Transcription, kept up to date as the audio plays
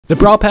The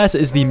Brawl Pass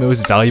is the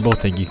most valuable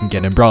thing you can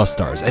get in Brawl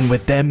Stars, and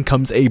with them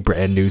comes a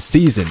brand new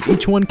season.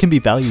 Each one can be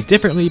valued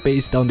differently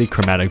based on the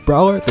chromatic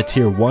brawler, the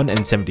tier 1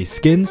 and 70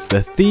 skins,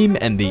 the theme,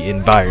 and the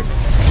environment.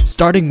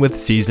 Starting with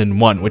Season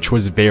 1, which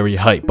was very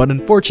hype, but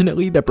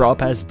unfortunately the Brawl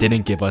Pass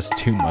didn't give us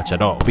too much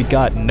at all. We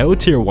got no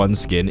tier 1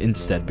 skin,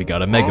 instead we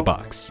got a mega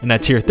box. And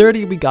at tier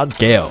 30 we got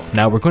Gale.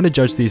 Now we're going to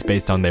judge these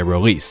based on their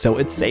release, so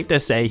it's safe to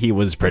say he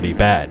was pretty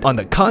bad. On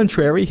the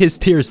contrary, his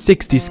tier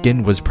 60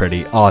 skin was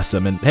pretty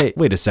awesome. And hey,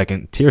 wait a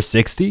second, tier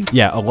 60?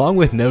 Yeah, along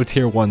with no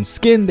tier 1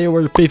 skin, there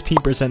were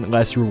 15%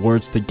 less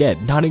rewards to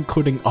get, not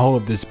including all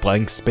of this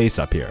blank space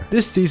up here.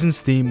 This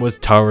season's theme was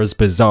Tara's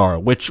Bazaar,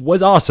 which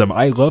was awesome.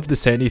 I love the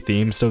sandy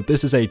theme, so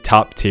this is a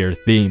top tier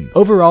theme.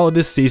 Overall,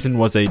 this season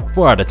was a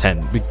 4 out of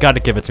 10. We gotta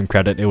give it some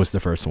credit, it was the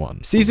first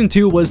one. Season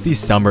 2 was the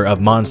Summer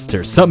of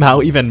Monsters,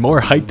 somehow even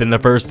more hype than the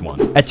first one.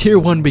 At tier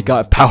 1 we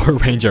got Power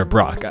Ranger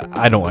Brock.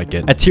 I don't like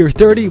it. At tier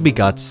 30 we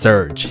got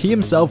Surge. He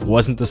himself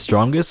wasn't the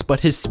strongest,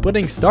 but his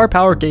splitting star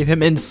power gave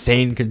him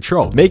insane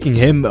control, making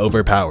him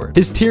overpowered.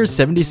 His tier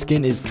 70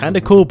 skin is kinda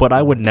cool, but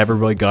I would never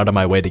really go out of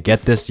my way to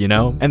get this, you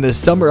know? And the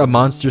Summer of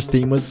Monsters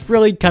theme was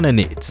really kinda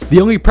neat.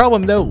 The only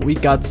problem though, we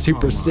got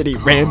Super City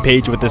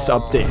Rampage with this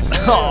update.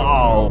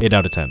 Oh, 8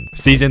 out of 10.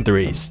 Season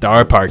 3,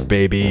 Star Park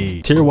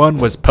baby. Tier 1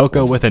 was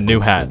Poco with a new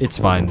hat. It's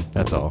fine,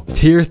 that's all.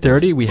 Tier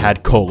 30 we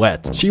had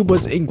Colette. She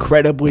was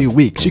incredibly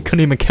weak. She couldn't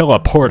even kill a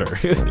porter.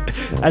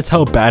 That's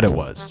how bad it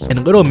was.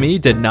 And little me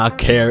did not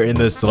care in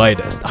the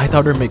slightest. I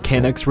thought her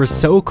mechanics were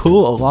so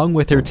cool along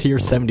with her tier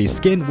 70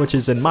 skin, which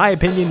is in my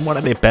opinion one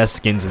of the best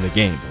skins in the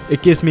game.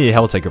 It gives me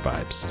Helltaker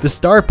vibes. The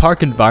Star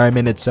Park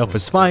environment itself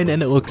is fine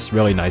and it looks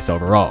really nice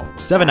overall.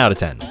 7 out of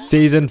 10.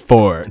 Season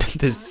 4.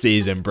 This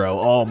season, bro.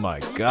 Oh my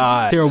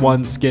god. Tier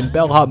 1 skin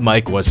Bellhop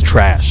Mike was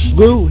trash.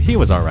 Lou, he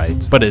was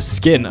alright. But his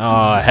skin,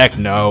 heck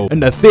no.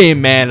 And the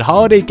theme, man,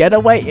 Holiday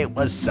Getaway, it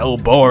was so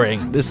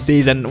boring. This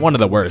season, one of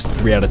the worst.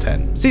 3 out of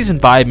 10. Season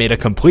 5 made a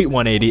complete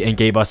 180 and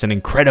gave us an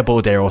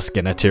incredible Daryl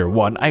skin at tier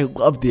 1. I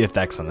love the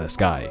effects on this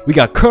guy. We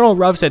got Colonel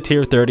Ruffs at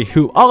tier 30,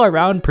 who all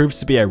around proves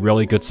to be a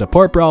really good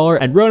support brawler,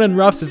 and Ronan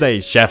Ruffs is a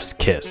chef's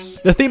kiss.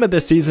 The theme of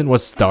this season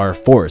was Star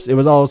Force. It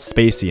was all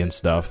spacey and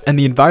stuff, and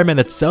the environment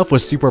itself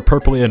was super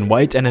purpley and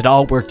white, and it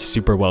all worked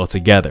super well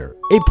together.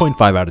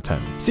 8.5 out of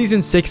 10.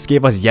 Season 6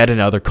 gave us yet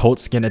another Colt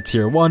skin at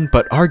tier 1,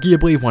 but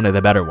arguably one of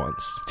the better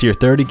ones. Tier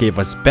 30 gave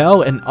us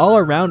Belle, and all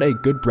around a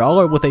good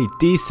brawler with a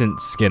decent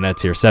skin at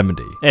tier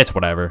 70. It's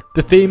whatever.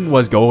 The theme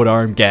was Gold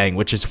Arm Gang,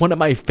 which is one of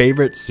my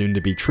favorite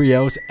soon-to-be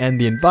trios, and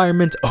the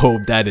environment, oh,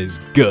 that is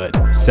good.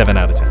 7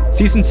 out of 10.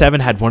 Season 7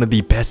 had one of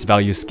the best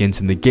value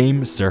skins in the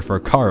game, Surfer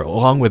Carl,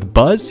 along with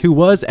Buzz, who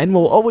was and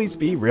will always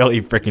be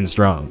really freaking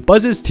strong.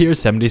 Buzz's tier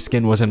 70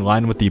 skin was in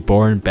line with the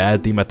Born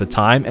Bad theme at the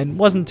time and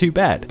wasn't too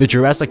bad. The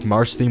Jurassic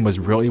Marsh theme was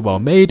really well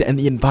made and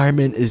the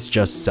environment is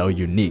just so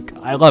unique.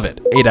 I love it.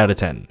 8 out of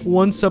 10.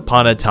 Once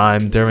upon a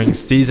time during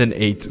Season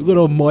 8,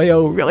 little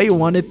Moyo really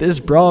wanted this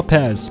Brawl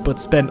Pass, but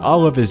spent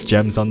all of his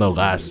gems on the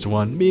last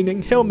one,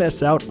 meaning he'll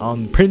miss out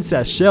on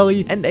Princess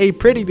Shelly and a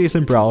pretty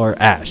decent brawler,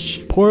 Ash.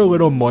 Poor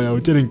little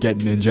Moyo didn't get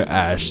Ninja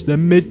Ash, the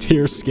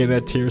mid-tier skin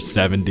at tier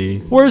 70.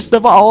 Worst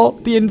of all,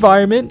 the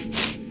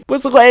environment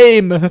was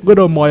lame.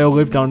 Little Moyo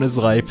lived on his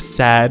life,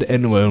 sad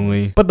and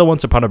lonely. But the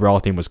Once Upon a Brawl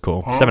theme was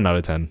cool. 7 out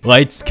of 10.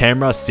 Lights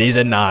Camera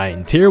Season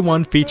 9. Tier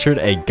 1 featured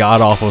a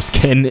god-awful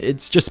skin.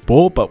 It's just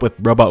Bull, but with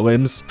robot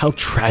limbs. How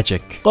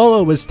tragic.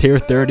 Lola was tier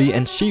 30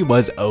 and she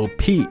was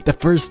OP. The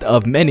first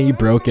of many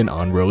broken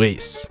on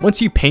release.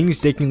 Once you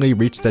painstakingly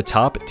reach the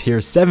top, tier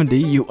 70,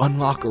 you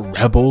unlock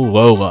Rebel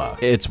Lola.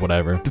 It's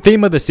whatever. The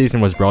theme of the season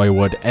was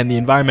Brawlywood, and the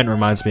environment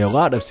reminds me a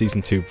lot of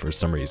Season 2 for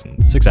some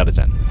reason. 6 out of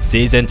 10.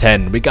 Season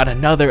 10. We got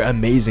another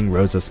amazing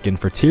Rosa skin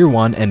for tier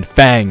 1 and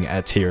Fang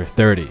at tier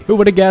 30. Who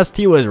would have guessed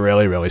he was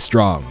really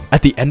strong?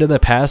 At the end of the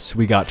pass,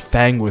 we got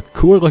Fang with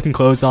cooler looking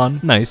clothes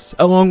on, nice.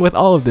 Along with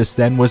all of this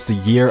then was the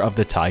Year of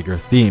the Tiger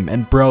theme,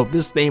 and bro,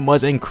 this theme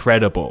was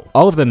incredible.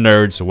 All of the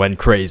nerds went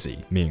crazy,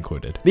 me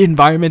included. The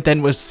environment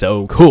then was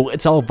so cool.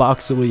 It's all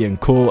voxely and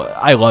cool.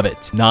 I love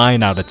it.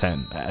 9 out of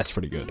 10. That's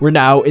pretty good. We're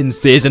now in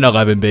Season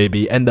 11,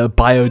 baby, and the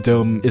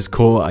Biodome is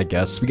cool, I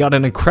guess. We got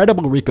an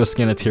incredible Rico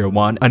skin at tier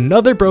 1,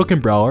 another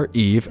broken brawler,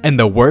 Eve, and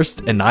the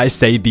worst, and I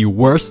say the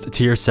worst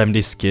tier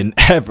 70 skin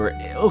ever.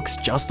 It looks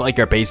just like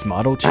our base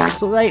model, just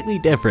slightly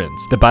different.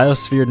 The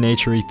Biosphere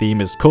Naturey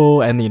theme is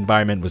cool and the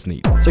environment was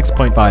neat.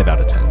 6.5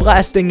 out of 10.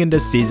 Blasting into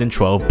Season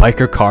 12,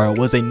 Biker Carl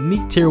was a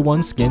neat tier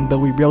 1 skin, though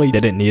we really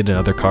didn't need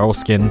another Carl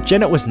skin.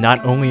 Janet was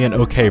not only an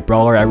okay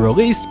brawler at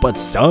release, but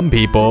some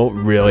people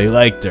really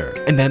liked her.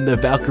 And then the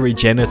Valkyrie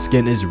Janet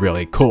skin is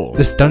really cool.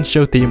 The stunt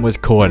show theme was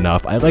cool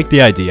enough. I like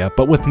the idea,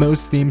 but with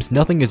most themes,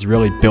 nothing is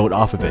really built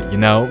off of it, you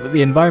know?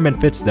 The environment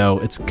fits though,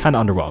 it's kind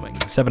of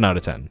underwhelming. 7 out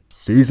of 10.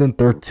 Season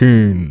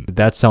 13. Did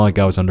that sound like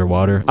I was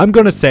underwater? I'm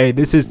gonna say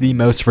this is the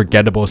most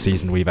forgettable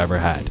season we've ever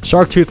had.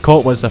 Sharktooth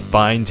Colt was a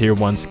fine tier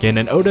 1 skin,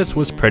 and Otis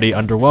was pretty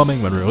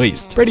underwhelming when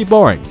released. Pretty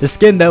boring. The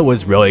skin though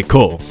was really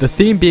cool. The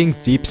theme being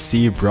deep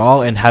sea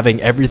brawl and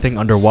having everything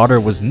underwater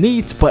was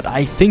neat, but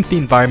I think the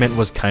environment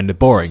was kinda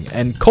boring,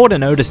 and Colt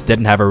and Otis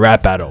didn't have a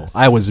rap battle.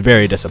 I was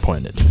very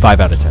disappointed. 5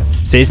 out of 10.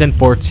 Season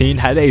 14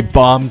 had a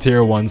bomb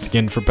tier 1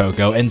 skin for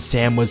Poco, and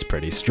Sam was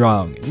pretty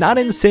strong. Not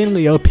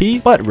insanely OP,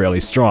 but really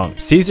strong.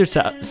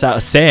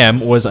 Sam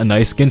was a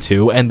nice skin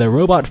too, and the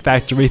Robot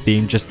Factory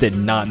theme just did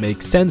not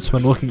make sense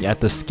when looking at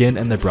the skin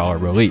and the brawler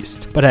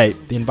released. But hey,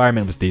 the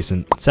environment was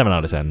decent. 7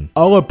 out of 10.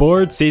 All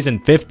aboard Season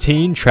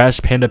 15,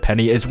 Trash Panda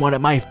Penny is one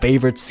of my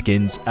favorite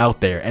skins out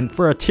there, and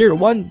for a tier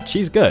 1,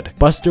 she's good.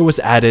 Buster was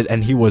added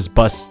and he was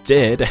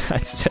busted.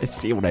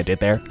 See what I did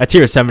there? At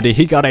tier 70,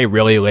 he got a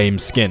really lame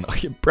skin.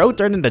 Bro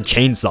turned into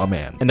Chainsaw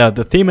Man. And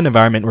the theme and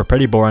environment were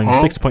pretty boring.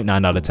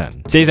 6.9 out of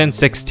 10. Season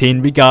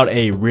 16, we got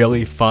a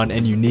really fun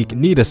and unique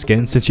Nita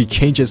skin since she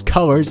changes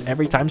colors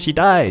every time she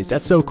dies.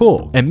 That's so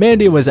cool. And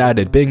Mandy was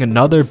added, being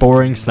another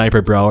boring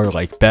sniper brawler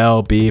like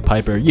Belle, Bee,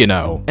 Piper, you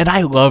know. And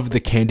I love the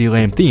Candy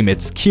Lamb theme.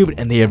 It's cute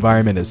and the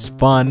environment is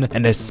fun,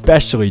 and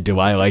especially do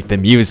I like the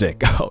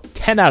music. Oh,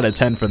 10 out of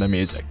 10 for the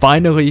music.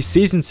 Finally,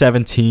 Season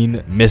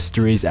 17,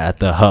 Mysteries at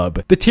the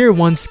Hub. The tier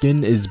 1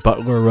 skin is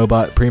Butler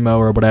Robot Primo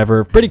or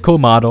whatever. Pretty cool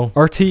model.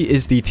 RT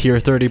is the tier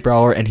 30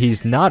 brawler, and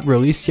he's not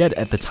released yet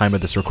at the time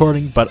of this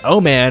recording, but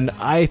oh man,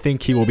 I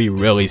think he will be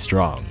really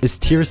strong. His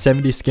tier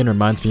 70 skin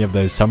reminds me of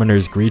those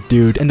Summoner's Greed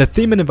dude, and the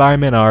theme and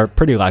environment are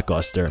pretty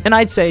lackluster, and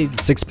I'd say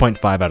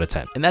 6.5 out of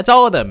 10. And that's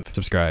all of them.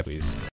 Subscribe, please.